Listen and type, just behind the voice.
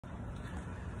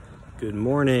Good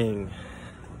morning.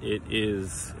 It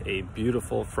is a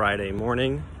beautiful Friday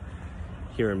morning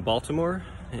here in Baltimore,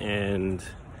 and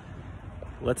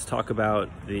let's talk about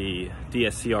the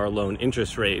DSCR loan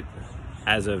interest rate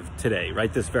as of today,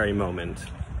 right this very moment.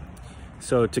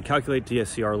 So to calculate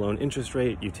DSCR loan interest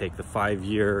rate, you take the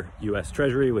 5-year US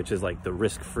Treasury, which is like the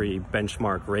risk-free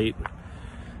benchmark rate,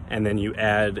 and then you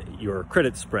add your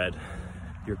credit spread.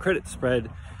 Your credit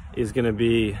spread is going to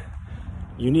be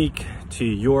unique to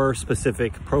your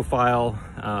specific profile.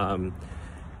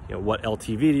 What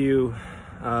LTV do you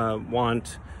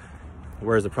want?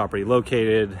 Where is the property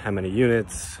located? How many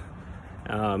units?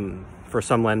 For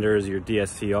some lenders, your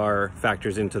DSCR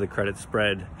factors into the credit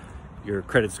spread. Your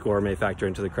credit score may factor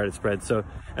into the credit spread. So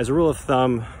as a rule of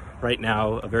thumb, right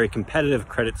now, a very competitive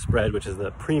credit spread, which is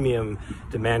the premium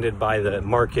demanded by the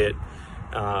market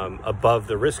above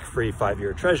the risk-free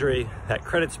 5-year Treasury, that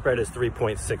credit spread is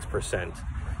 3.6%.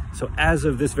 So as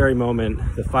of this very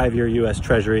moment, the 5-year US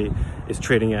Treasury is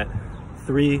trading at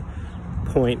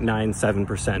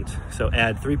 3.97%. So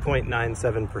add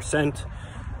 3.97%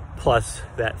 plus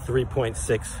that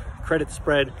 3.6 credit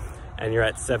spread, and you're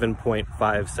at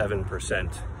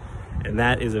 7.57%. And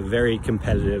that is a very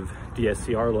competitive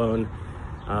DSCR loan.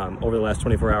 Over the last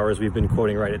 24 hours, we've been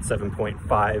quoting right at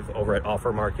 7.5 over at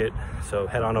Offer Market. So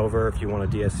head on over if you want a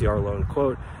DSCR loan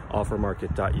quote,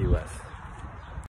 offermarket.us.